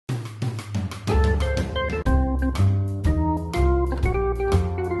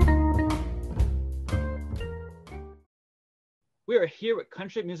We are here with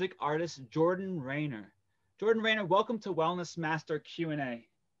country music artist Jordan Rayner. Jordan Rayner, welcome to Wellness Master Q&A.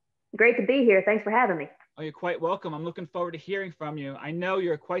 Great to be here. Thanks for having me. Oh, you're quite welcome. I'm looking forward to hearing from you. I know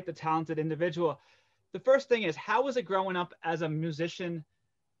you're quite the talented individual. The first thing is, how was it growing up as a musician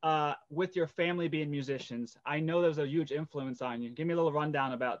with your family being musicians? I know there was a huge influence on you. Give me a little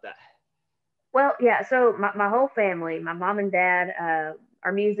rundown about that. Well, yeah, so my whole family, my mom and dad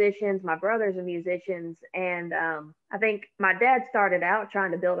are musicians. My brothers are musicians. And I think my dad started out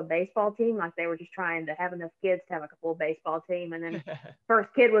trying to build a baseball team. Like they were just trying to have enough kids to have like a full baseball team. And then first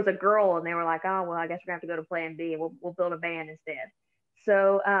kid was a girl and they were like, oh, well, I guess we're going to have to go to plan B and we'll build a band instead.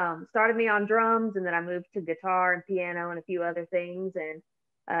 So started me on drums, and then I moved to guitar and piano and a few other things. And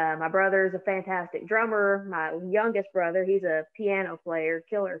my brother is a fantastic drummer. My youngest brother, he's a piano player,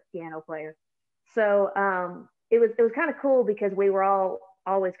 killer piano player. So it was kind of cool because we were all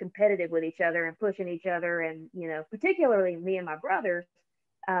always competitive with each other and pushing each other, and particularly me and my brothers.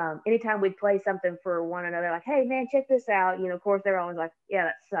 Anytime we'd play something for one another, like, hey man, check this out. Of course they were always like, yeah,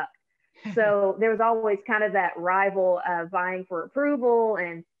 that sucked. So there was always kind of that rival vying for approval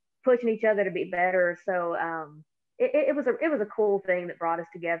and pushing each other to be better. So it was a cool thing that brought us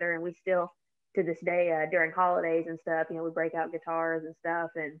together, and we still to this day during holidays and stuff, we break out guitars and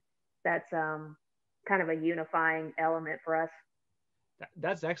stuff, and that's kind of a unifying element for us.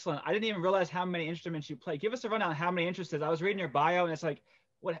 That's excellent. I didn't even realize how many instruments you play. Give us a rundown on how many instruments. I was reading your bio, and it's like,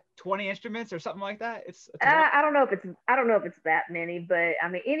 what, 20 instruments or something like that? It's I don't know if it's that many, but I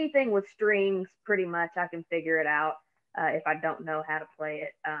mean anything with strings, pretty much I can figure it out if I don't know how to play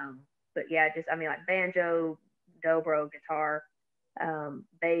it. But yeah, just I mean like banjo, dobro, guitar,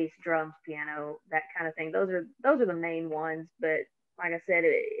 bass, drums, piano, that kind of thing. Those are the main ones. But like I said,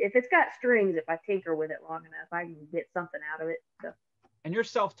 if it's got strings, if I tinker with it long enough, I can get something out of it. So. And you're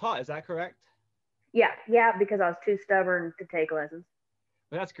self-taught, is that correct? Yeah, because I was too stubborn to take lessons.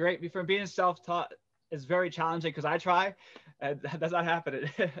 Well, that's great. From being self-taught is very challenging because I try, and that's not happening.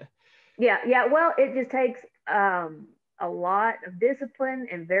 Yeah. Well, it just takes a lot of discipline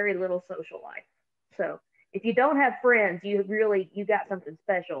and very little social life. So if you don't have friends, you got something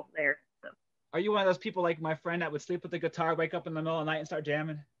special there. So. Are you one of those people like my friend that would sleep with the guitar, wake up in the middle of the night and start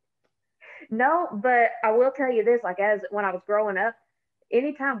jamming? No, but I will tell you this: like as when I was growing up,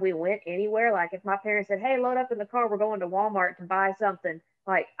 anytime we went anywhere, like if my parents said, "Hey, load up in the car, we're going to Walmart to buy something,"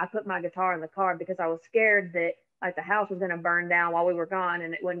 like I put my guitar in the car because I was scared that like the house was going to burn down while we were gone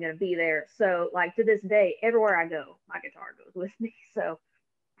and it wasn't going to be there. So like to this day, everywhere I go, my guitar goes with me. So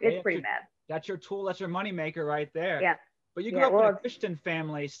it's Yeah, pretty bad. That's your tool. That's your money maker right there. Yeah. But you grew Yeah. up in a Well, Christian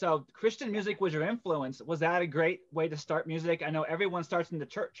family, so Christian music was your influence. Was that a great way to start music? I know everyone starts in the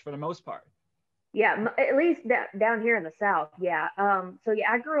church for the most part. yeah, at least down here in the South. Yeah. So yeah,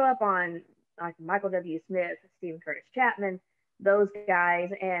 I grew up on like Michael W. Smith, Stephen Curtis Chapman, those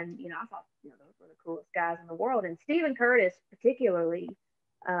guys, and I thought those were the coolest guys in the world. And Stephen Curtis, particularly,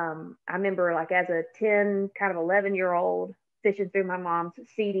 I remember like as a 10, kind of 11-year-old, fishing through my mom's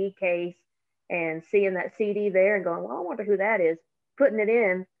CD case and seeing that CD there and going, well, I wonder who that is, putting it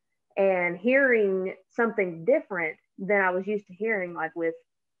in and hearing something different than I was used to hearing, like with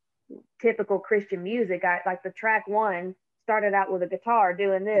typical Christian music. I like the track one started out with a guitar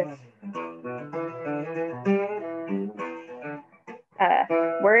doing this.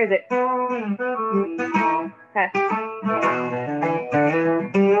 Where is it?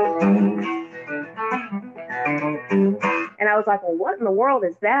 And I was like, well, what in the world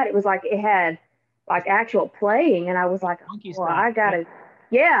is that? It was like it had like actual playing, and I was like, Funky well, stuff. I gotta,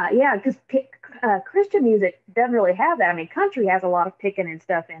 yeah, because Christian music doesn't really have that. I mean, country has a lot of picking and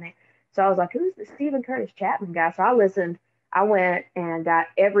stuff in it. So I was like, who's the Stephen Curtis Chapman guy? So I listened. I went and got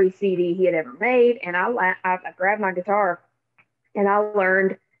every CD he had ever made, and I grabbed my guitar and I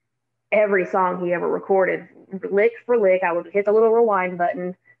learned every song he ever recorded, lick for lick. I would hit the little rewind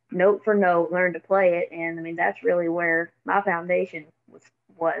button, note for note, learn to play it, and I mean that's really where my foundation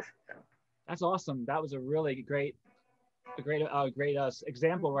was. So. That's awesome. That was a really great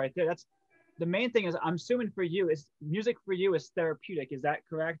example right there. That's the main thing. Is I'm assuming for you is music for you is therapeutic. Is that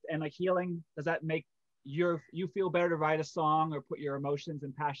correct? And like healing, does that make you feel better to write a song or put your emotions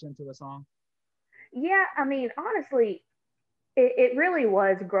and passion into a song? Yeah, I mean, honestly, it really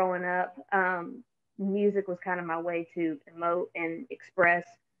was growing up. Music was kind of my way to emote and express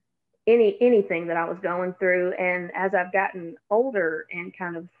anything that I was going through. And as I've gotten older and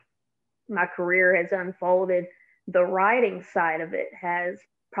kind of my career has unfolded, the writing side of it has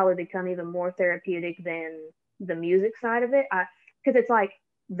probably become even more therapeutic than the music side of it. Because it's like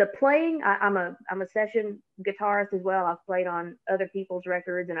the playing. I'm a session guitarist as well. I've played on other people's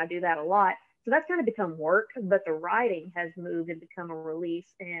records and I do that a lot. So that's kind of become work, but the writing has moved and become a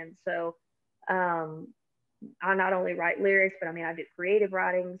release. And so um, I not only write lyrics, but I mean, I do creative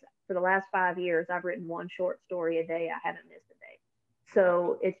writings. For the last 5 years, I've written one short story a day. I haven't missed a day.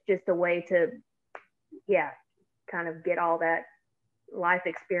 So it's just a way to, yeah, kind of get all that life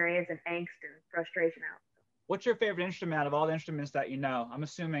experience and angst and frustration out. What's your favorite instrument out of all the instruments that you know? I'm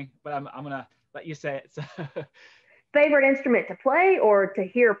assuming, but I'm gonna let you say it. So Favorite instrument to play or to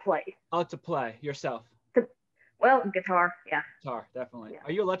hear played? oh, to play yourself. To, well, guitar, yeah. Guitar, definitely. Yeah.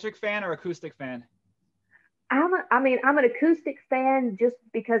 Are you electric fan or acoustic fan? I'm an acoustic fan just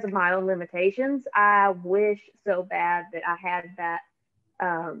because of my own limitations. I wish so bad that I had that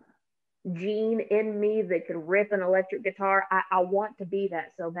um, gene in me that could rip an electric guitar. I want to be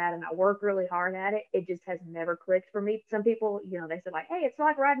that so bad, and I work really hard at it. It just has never clicked for me. Some people, they said like, "Hey, it's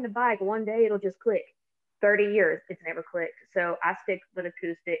like riding a bike. One day it'll just click." 30 years, it's never clicked. So I stick with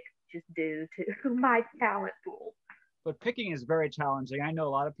acoustic just due to my talent pool. But picking is very challenging. I know a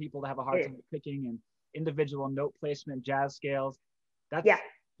lot of people that have a hard time picking and individual note placement, jazz scales. Yeah.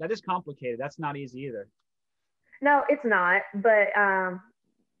 That is complicated. That's not easy either. No, it's not. But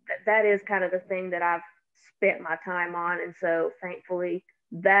that is kind of the thing that I've spent my time on, and so thankfully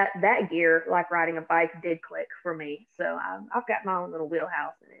that gear, like riding a bike, did click for me. So I've got my own little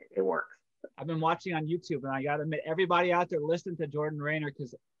wheelhouse, and it works. I've been watching on YouTube, and I got to admit, everybody out there listen to Jordan Rayner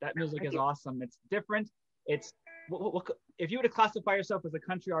because that music is awesome. It's different. It's if you were to classify yourself as a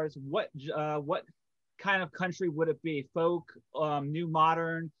country artist, what kind of country would it be? Folk, new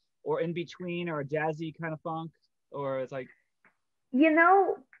modern, or in between, or a jazzy kind of funk, or it's like.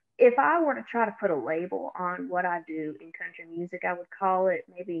 If I were to try to put a label on what I do in country music, I would call it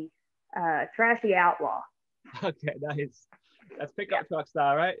maybe trashy outlaw. Okay, that's pickup truck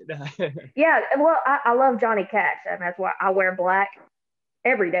style, right? Yeah, well, I love Johnny Cash, and that's why I wear black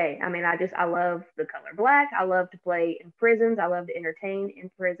every day. I mean, I love the color black. I love to play in prisons. I love to entertain in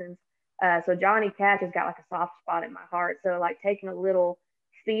prisons. So Johnny Cash has got like a soft spot in my heart. So like taking a little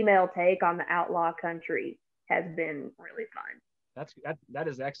female take on the outlaw country has been really fun. That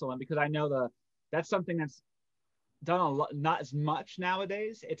is excellent because I know that's something that's done a lot, not as much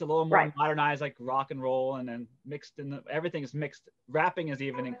nowadays. It's a little more modernized, like rock and roll, and then mixed in. Everything is mixed. Rapping is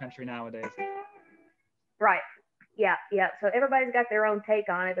even in country nowadays. Right. Yeah. So everybody's got their own take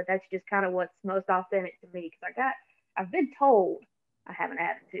on it, but that's just kind of what's most authentic to me because I've been told I have an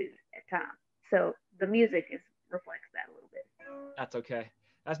attitude at times, so the music reflects that a little bit. That's okay.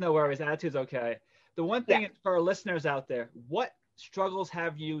 That's no worries. Attitude's okay. The one thing for our listeners out there, what struggles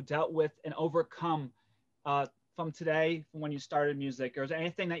have you dealt with and overcome from today, from when you started music? Or is there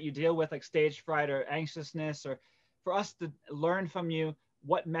anything that you deal with, like stage fright or anxiousness? Or for us to learn from you,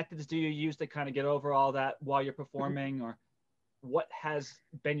 what methods do you use to kind of get over all that while you're performing? Or what has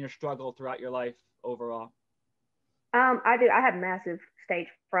been your struggle throughout your life overall? I do. I have massive stage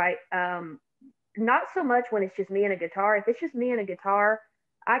fright. Not so much when it's just me and a guitar. If it's just me and a guitar,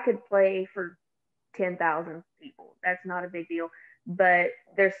 I could play for 10,000 people. That's not a big deal. But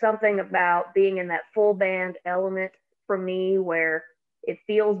there's something about being in that full band element for me where it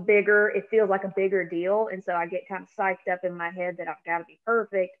feels bigger. It feels like a bigger deal. And so I get kind of psyched up in my head that I've got to be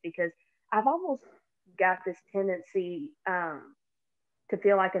perfect because I've almost got this tendency to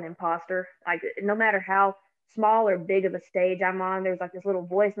feel like an imposter. Like no matter how small or big of a stage I'm on, there's like this little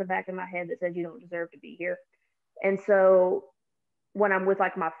voice in the back of my head that says you don't deserve to be here. And so when I'm with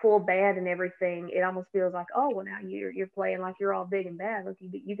like my full band and everything, it almost feels like, oh, well now you're playing like you're all big and bad. Look,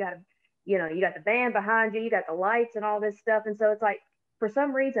 you got you got the band behind you, you got the lights and all this stuff. And so it's like, for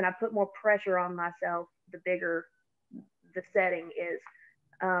some reason, I put more pressure on myself the bigger the setting is.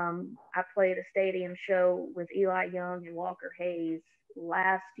 I played a stadium show with Eli Young and Walker Hayes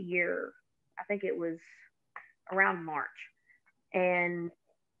last year. I think it was around March. And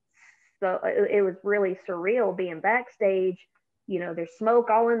so it was really surreal being backstage. There's smoke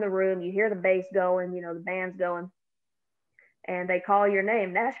all in the room. You hear the bass going, the band's going. And they call your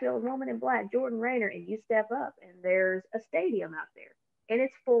name, Nashville's Woman in Black, Jordan Rayner, and you step up, and there's a stadium out there. And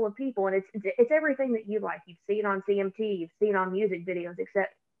it's full of people, and it's everything that you like. You've seen on CMT, you've seen on music videos,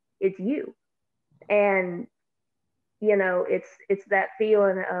 except it's you. And it's that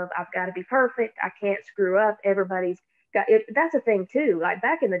feeling of I've got to be perfect. I can't screw up. Everybody's got it. That's a thing too. Like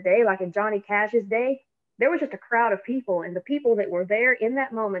back in the day, like in Johnny Cash's day, there was just a crowd of people, and the people that were there in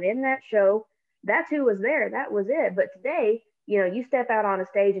that moment, in that show, that's who was there. That was it. But today, you step out on a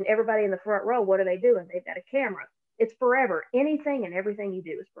stage and everybody in the front row, what are they doing? They've got a camera. It's forever. Anything and everything you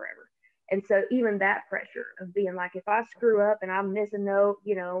do is forever. And so even that pressure of being like, if I screw up and I miss a note,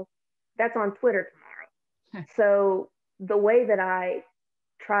 that's on Twitter tomorrow. So the way that I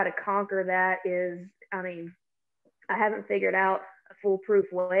try to conquer that is, I mean, I haven't figured out a foolproof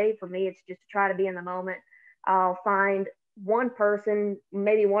way. For me, it's just to try to be in the moment. I'll find one person,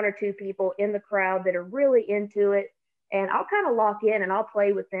 maybe one or two people in the crowd that are really into it, and I'll kind of lock in and I'll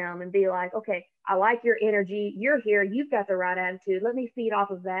play with them and be like, okay, I like your energy. You're here. You've got the right attitude. Let me feed off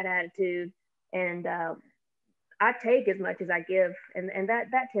of that attitude. And I take as much as I give. And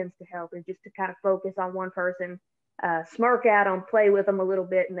that tends to help, is just to kind of focus on one person, smirk at them, play with them a little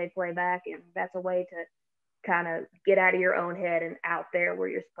bit, and they play back. And that's a way to kind of get out of your own head and out there where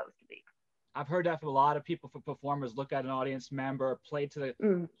you're supposed to be. I've heard that from a lot of people. For performers, look at an audience member, play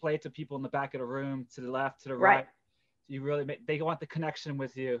to people in the back of the room, to the left, to the right. You really they want the connection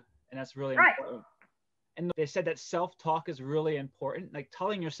with you, and that's really important. And they said that self-talk is really important, like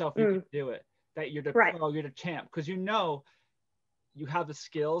telling yourself you can do it, that you're the pro, you're the champ, because you know you have the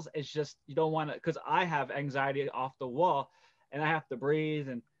skills. It's just you don't want to, because I have anxiety off the wall, and I have to breathe.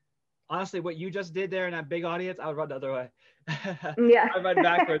 And honestly, what you just did there in that big audience, I would run the other way. Yeah. I run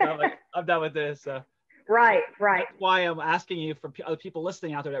backwards. I'm like, I'm done with this. So. Right. That's why I'm asking you, for other people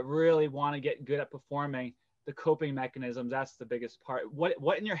listening out there that really want to get good at performing, the coping mechanisms, that's the biggest part.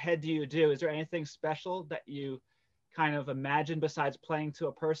 What in your head do you do? Is there anything special that you kind of imagine besides playing to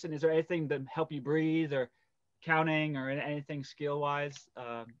a person? Is there anything that help you breathe, or counting, or anything skill-wise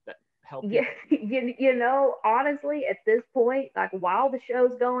that help you? You know, honestly, at this point, like while the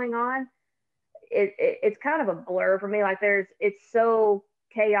show's going on, it's kind of a blur for me. Like it's so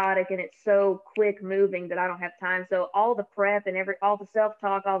chaotic and it's so quick moving that I don't have time. So all the prep and all the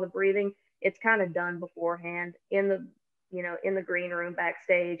self-talk, all the breathing, it's kind of done beforehand in the green room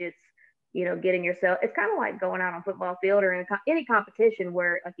backstage. It's, getting yourself, it's kind of like going out on a football field or in any competition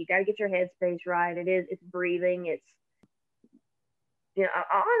where like you got to get your headspace right. It's breathing. It's,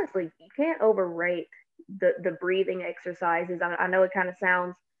 honestly, you can't overrate the breathing exercises. I know it kind of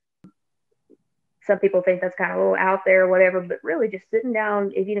sounds, some people think that's kind of a little out there or whatever, but really just sitting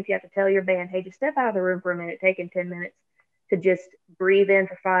down, even if you have to tell your band, hey, just step out of the room for a minute, taking 10 minutes to just breathe in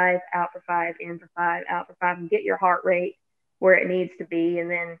for 5, out for 5, in for 5, out for 5, and get your heart rate where it needs to be. And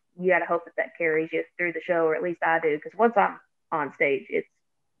then you got to hope that carries you through the show, or at least I do, because once I'm on stage, it's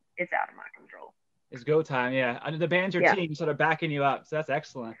out of my control. It's go time, yeah. I mean, the band's your team, so they're backing you up, so that's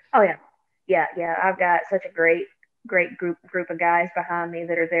excellent. Oh yeah. I've got such a great group of guys behind me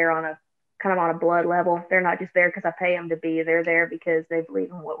that are there on a kind of on a blood level. They're not just there because I pay them to be. They're there because they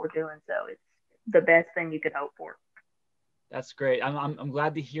believe in what we're doing. So it's the best thing you could hope for. That's great. I'm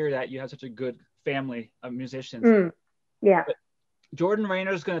glad to hear that you have such a good family of musicians. Yeah. But Jordan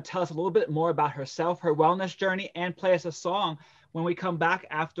Rayner is going to tell us a little bit more about herself, her wellness journey, and play us a song when we come back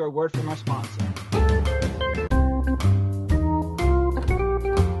after a word from our sponsor.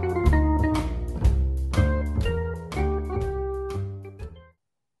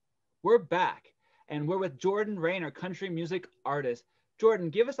 We're back, and we're with Jordan Rayner, country music artist.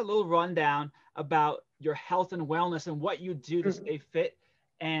 Jordan, give us a little rundown about your health and wellness and what you do to stay fit,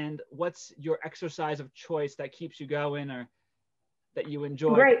 and what's your exercise of choice that keeps you going or that you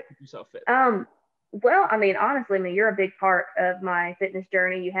enjoy to keep yourself fit. Well, I mean, honestly, you're a big part of my fitness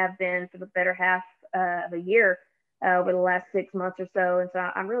journey. You have been for the better half of a year over the last 6 months or so. And so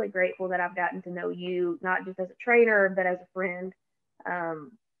I'm really grateful that I've gotten to know you, not just as a trainer, but as a friend.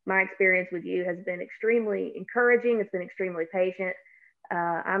 My experience with you has been extremely encouraging. It's been extremely patient.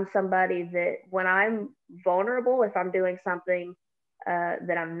 I'm somebody that when I'm vulnerable, if I'm doing something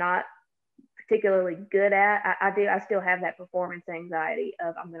that I'm not particularly good at, I still have that performance anxiety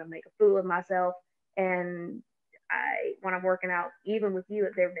of I'm going to make a fool of myself. And when I'm working out, even with you,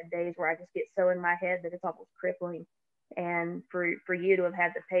 there have been days where I just get so in my head that it's almost crippling. And for you to have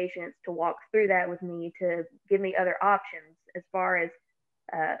had the patience to walk through that with me, to give me other options as far as,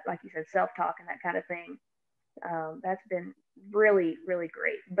 like you said, self-talk and that kind of thing, that's been really, really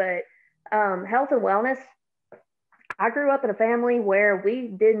great. But health and wellness, I grew up in a family where we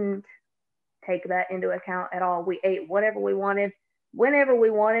didn't take that into account at all. We ate whatever we wanted, whenever we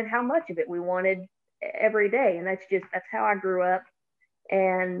wanted, how much of it we wanted every day. And that's how I grew up.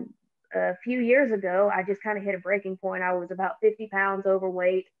 And a few years ago, I just kind of hit a breaking point. I was about 50 pounds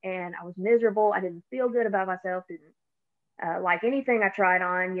overweight and I was miserable. I didn't feel good about myself. Didn't like anything I tried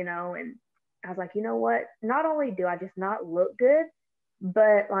on, and I was like, you know what? Not only do I just not look good,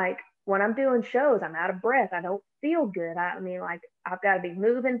 but like when I'm doing shows, I'm out of breath. I don't feel good. I mean, like I've got to be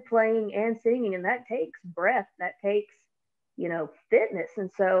moving, playing, and singing, and that takes breath. That takes, fitness.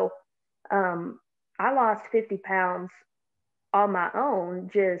 And so I lost 50 pounds on my own,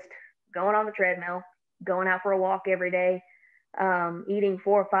 just going on the treadmill, going out for a walk every day, eating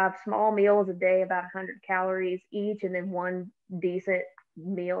 4 or 5 small meals a day, about 100 calories each, and then one decent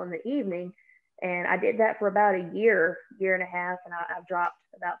meal in the evening. And I did that for about a year and a half, and I've dropped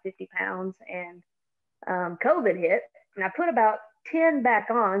about 50 pounds. And COVID hit, and I put about 10 back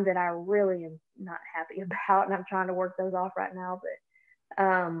on that I really am not happy about, and I'm trying to work those off right now.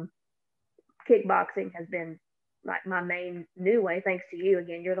 But kickboxing has been my main new way, thanks to you.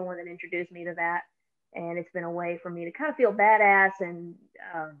 Again, you're the one that introduced me to that, and it's been a way for me to kind of feel badass and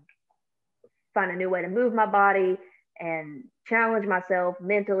find a new way to move my body and challenge myself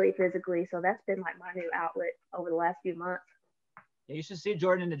mentally, physically. So that's been like my new outlet over the last few months. Yeah, you should see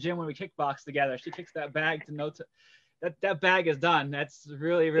Jordan in the gym when we kickbox together. She kicks that bag to no that bag is done. That's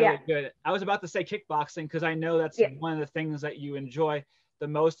really good. I was about to say kickboxing because I know that's one of the things that you enjoy the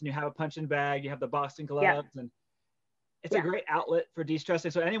most, and you have a punching bag, you have the boxing gloves, and it's a great outlet for de-stressing.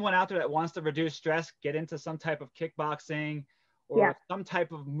 So anyone out there that wants to reduce stress, get into some type of kickboxing or some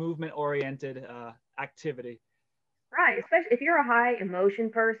type of movement-oriented activity. Right, especially if you're a high emotion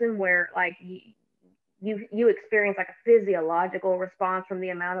person where like you experience like a physiological response from the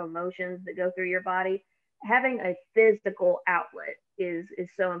amount of emotions that go through your body. Having a physical outlet is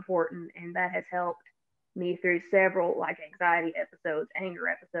so important, and that has helped me through several like anxiety episodes, anger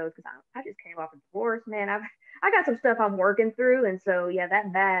episodes, because I just came off a divorce, man. I got some stuff I'm working through, and so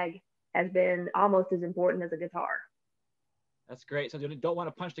that bag has been almost as important as a guitar. That's great. So you don't want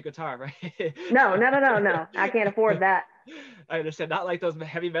to punch the guitar, right? No. I can't afford that. I understand. Not like those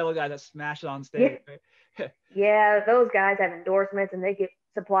heavy metal guys that smash it on stage. Right? Yeah, those guys have endorsements and they get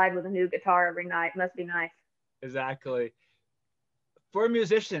supplied with a new guitar every night. Must be nice. Exactly. For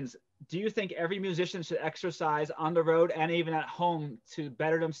musicians, do you think every musician should exercise on the road and even at home to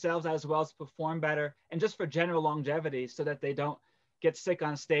better themselves as well as perform better, and just for general longevity so that they don't get sick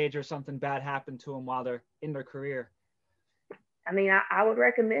on stage or something bad happen to them while they're in their career? I mean, I would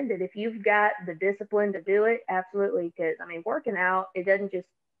recommend it if you've got the discipline to do it. Absolutely. Because, I mean, working out, it doesn't just,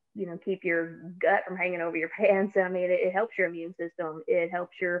 keep your gut from hanging over your pants. I mean, it helps your immune system. It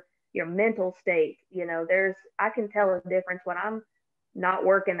helps your mental state. I can tell a difference when I'm not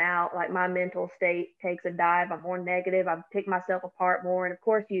working out. Like my mental state takes a dive. I'm more negative. I pick myself apart more. And of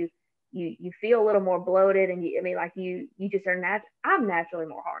course, you feel a little more bloated, and you just are I'm naturally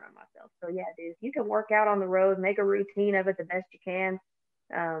more hard on myself. So yeah, dude, if you can work out on the road, make a routine of it the best you can,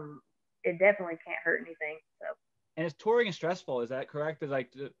 it definitely can't hurt anything. So. And is touring stressful? Is that correct? Is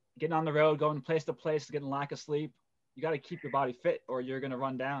like getting on the road, going place to place, getting lack of sleep. You got to keep your body fit, or you're going to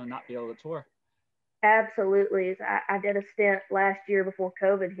run down and not be able to tour. Absolutely. I did a stint last year before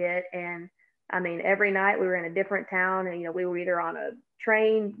COVID hit, and I mean, every night we were in a different town, and we were either on a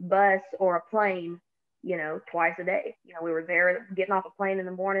train, bus, or a plane, twice a day. We were there getting off a plane in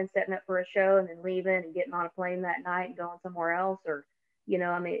the morning, setting up for a show, and then leaving and getting on a plane that night and going somewhere else. Or,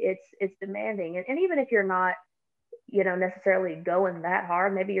 I mean, it's demanding. And even if you're not, necessarily going that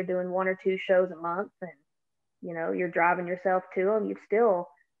hard, maybe you're doing 1 or 2 shows a month, and, you're driving yourself to them,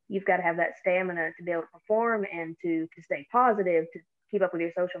 you've got to have that stamina to be able to perform and to stay positive, to keep up with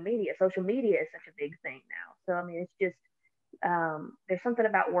your social media. Social media is such a big thing now. So, I mean, it's just, there's something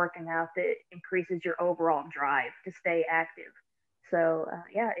about working out that increases your overall drive to stay active. So,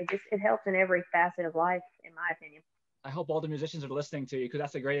 it helps in every facet of life, in my opinion. I hope all the musicians are listening to you, because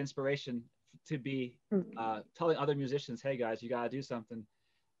that's a great inspiration to be telling other musicians, hey guys, you got to do something.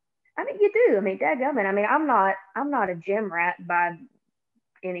 I mean, you do. I mean, dadgummit. I mean, I'm not a gym rat by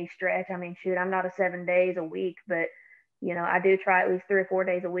any stretch. I mean, shoot, I'm not a 7 days a week, but I do try at least 3 or 4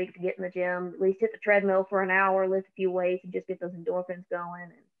 days a week to get in the gym, at least hit the treadmill for an hour, lift a few weights, and just get those endorphins going.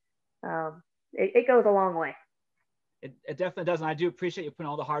 And it goes a long way. It definitely does. And I do appreciate you putting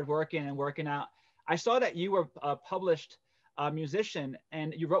all the hard work in and working out. I saw that you were a published musician,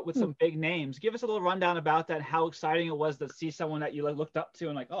 and you wrote with some big names. Give us a little rundown about that, how exciting it was to see someone that you looked up to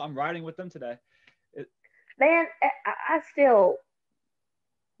and like, oh, I'm riding with them today. Man, I still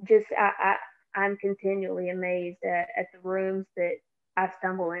just, I'm continually amazed at the rooms that I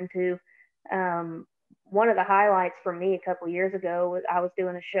stumble into. One of the highlights for me a couple of years ago was I was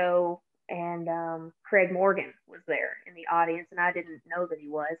doing a show, and Craig Morgan was there in the audience, and I didn't know that he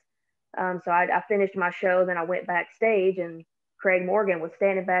was. So I finished my show, then I went backstage, and Craig Morgan was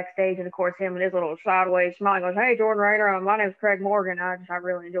standing backstage, and of course him and his little sideways smile goes, "Hey, Jordan Rayner, my name's Craig Morgan. I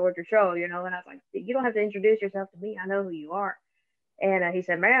really enjoyed your show, And I was like, you don't have to introduce yourself to me. I know who you are. And he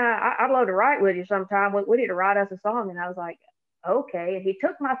said, man, I'd love to write with you sometime. We need to write us a song. And I was like, okay. And he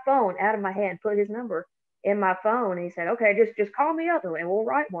took my phone out of my hand, put his number in my phone. And he said, okay, just call me up and we'll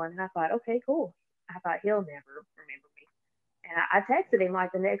write one. And I thought, okay, cool. I thought he'll never remember me. And I texted him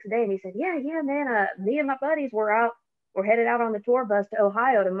like the next day, and he said, yeah, man, me and my buddies we're headed out on the tour bus to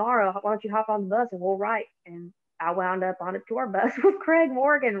Ohio tomorrow. Why don't you hop on the bus and we'll write? And I wound up on a tour bus with Craig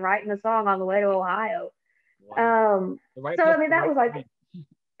Morgan writing a song on the way to Ohio. Wow. The right So place I mean, at the that right was like, time.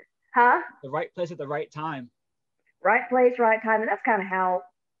 huh? The right place at the right time. Right place, right time. And that's kind of how,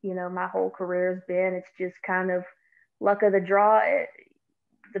 my whole career has been. It's just kind of luck of the draw.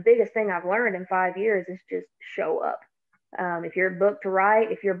 The biggest thing I've learned in 5 years is just show up. If you're booked to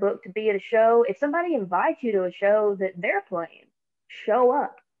write, if you're booked to be at a show, if somebody invites you to a show that they're playing, show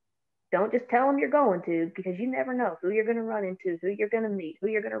up. Don't just tell them you're going to, because you never know who you're going to run into, who you're going to meet, who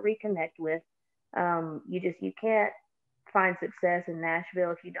you're going to reconnect with. You can't find success in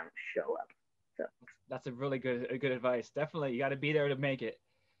Nashville if you don't show up. So that's a really good advice. Definitely, you got to be there to make it.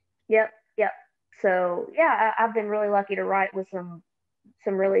 Yep. So yeah, I've been really lucky to write with some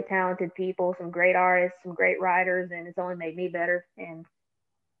really talented people, some great artists, some great writers, and it's only made me better. And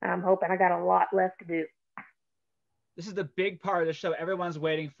I'm hoping I got a lot left to do. This is the big part of the show everyone's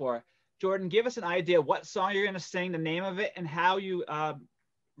waiting for. Jordan, give us an idea what song you're going to sing, the name of it, and how you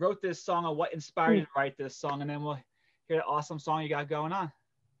wrote this song, or what inspired you to write this song, and then we'll hear the awesome song you got going on.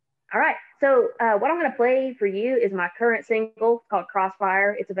 All right. So what I'm going to play for you is my current single called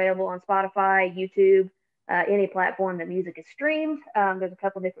Crossfire. It's available on Spotify, YouTube, any platform that music is streamed. There's a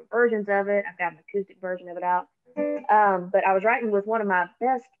couple different versions of it. I've got an acoustic version of it out. But I was writing with one of my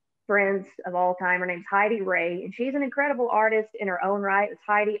best friends of all time. Her name's Heidi Ray, and she's an incredible artist in her own right. It's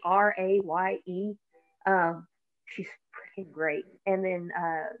Heidi, Raye. She's freaking great. And then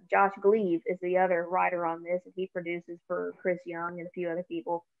Josh Gleave is the other writer on this, and he produces for Chris Young and a few other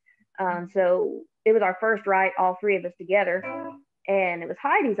people. So it was our first write, all three of us together, and it was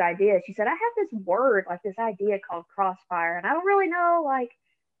Heidi's idea. She said, I have this word, like this idea called crossfire, and I don't really know,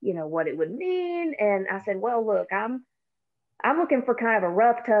 what it would mean. And I said, well, look, I'm looking for kind of a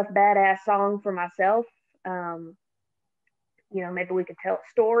rough, tough, badass song for myself. Maybe we could tell a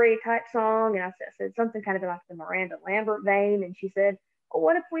story type song. And I said something kind of like the Miranda Lambert vein. And she said, well,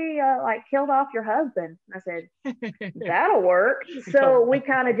 what if we killed off your husband? And I said, that'll work. So we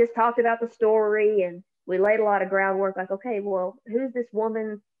kind of just talked about the story, and we laid a lot of groundwork. Like, okay, well, who's this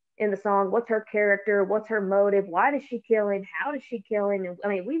woman in the song? What's her character? What's her motive? Why does she kill him? How does she kill him? And, I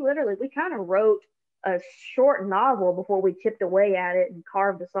mean, we kind of wrote a short novel before we chipped away at it and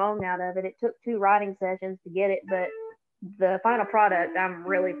carved a song out of it. It took 2 writing sessions to get it, but the final product I'm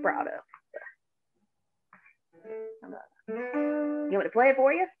really proud of. You want me to play it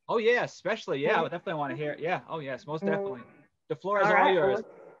for you? Oh yeah, especially. Yeah, I would definitely want to hear it. Yeah. Oh yes, most definitely. The floor is all yours.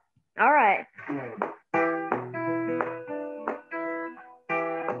 All right.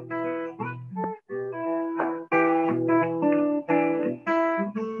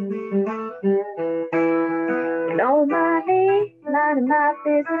 On my knee, minding my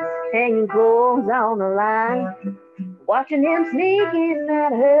business, hanging clothes on the line, watching him sneaking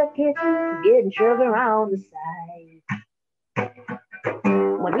out of her kitchen, getting sugar on the side.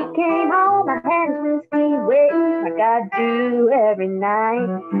 When he came home, I had his whiskey waiting like I do every night.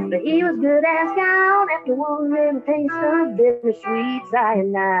 But he was good as gone after one little taste of bittersweet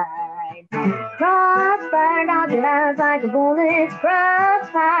cyanide. Crossfire, dodging eyes like a bullet's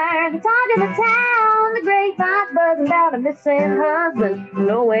crossfire. The talk of the town, the grapevines buzzing about a missing husband.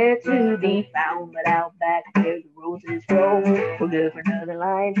 Nowhere to be found but out back where the roses grow. We're good for another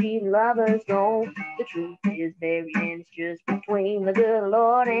life, cheating lovers go. The truth is buried and it's just between the good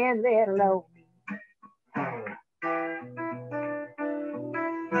Lord and little old me.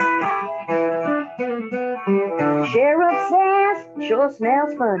 Sheriff says, sure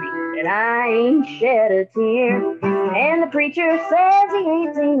smells funny, and I ain't shed a tear. And the preacher says he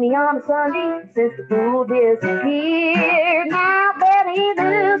ain't seen me on a Sunday since the fool disappeared. Now Betty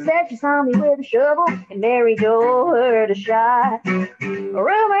Lou said she saw me with a shovel, and Mary Jo heard a shot.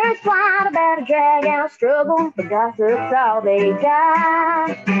 Rumors fly about a drag-out struggle, but gossip's all they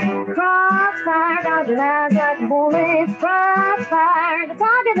got. Crossfire, dodging eyes like bullets, crossfire. The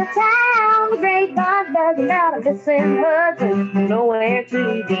talk of the town, the grapevines buzzing about a missing husband. Nowhere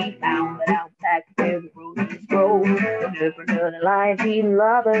to be found but out back where the roses grow. Looking for another life, cheating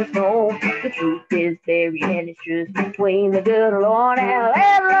lovers know. The truth is buried and it's just between the good Lord and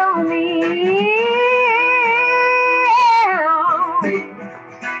little me.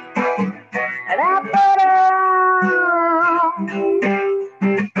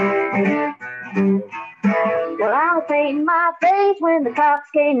 Well, I was painting my face when the cops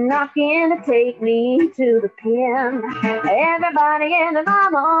came knocking to take me to the pen. Everybody and their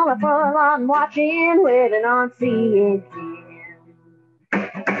mama on the front lawn watching, waiting on CNN.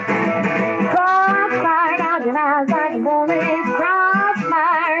 Crossfire, dodging eyes like bullets,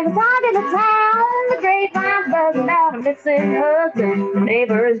 crossfire. The talk of the town, the grapevines buzzing out a missing husband. The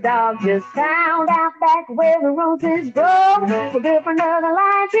neighbor's dog just found out back where the roses grow. We're good for another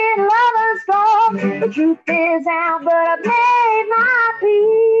line, shit, lovers go. The truth is out, but I've made my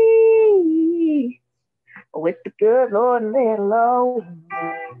peace with the good Lord and let alone.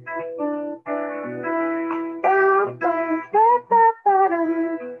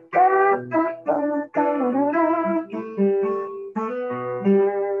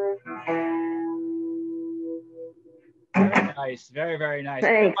 Very nice. Very, very nice.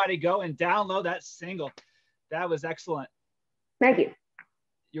 Thanks. Everybody go and download that single. That was excellent. Thank you.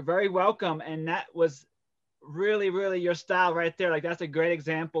 You're very welcome. And that was really, really your style right there. Like, that's a great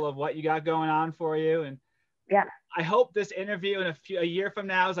example of what you got going on for you. And yeah, I hope this interview in a year from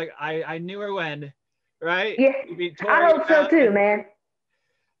now is like, I knew her when, right? Yeah, I hope so too, man.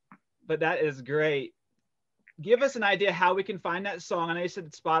 But that is great. Give us an idea how we can find that song. I know you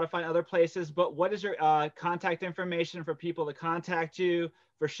said Spotify and other places, but what is your contact information for people to contact you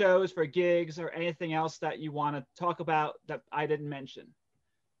for shows, for gigs, or anything else that you want to talk about that I didn't mention?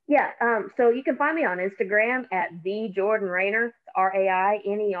 Yeah, so you can find me on Instagram at the Jordan Rainer,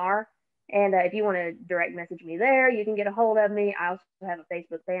 Rainer. And if you want to direct message me there, you can get a hold of me. I also have a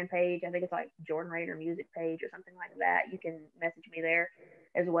Facebook fan page. I think it's like Jordan Rainer Music page or something like that. You can message me there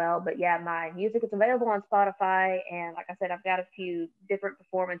as well. But yeah, my music is available on Spotify. And like I said, I've got a few different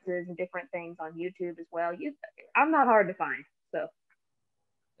performances and different things on YouTube as well. I'm not hard to find. So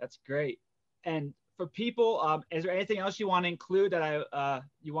that's great. And for people, is there anything else you want to include that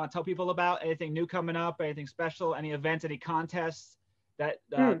you want to tell people about? Anything new coming up? Anything special? Any events? Any contests that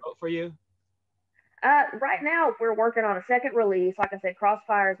vote for you? Right now, we're working on a second release. Like I said,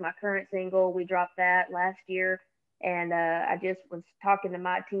 Crossfire is my current single. We dropped that last year. And I just was talking to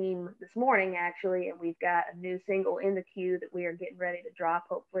my team this morning, actually, and we've got a new single in the queue that we are getting ready to drop,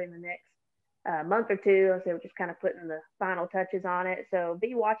 hopefully in the next month or two. So we're just kind of putting the final touches on it. So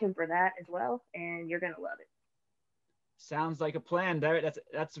be watching for that as well, and you're going to love it. Sounds like a plan.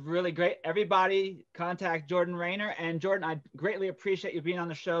 That's really great. Everybody contact Jordan Rainer. And Jordan, I greatly appreciate you being on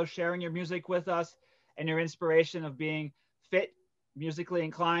the show, sharing your music with us and your inspiration of being fit, musically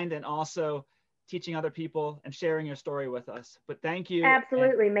inclined, and also teaching other people and sharing your story with us. But thank you.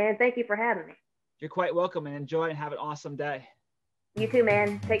 Absolutely, man. Thank you for having me. You're quite welcome, and enjoy and have an awesome day. You too,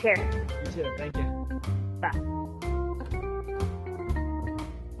 man. Take care. You too. Thank you. Bye.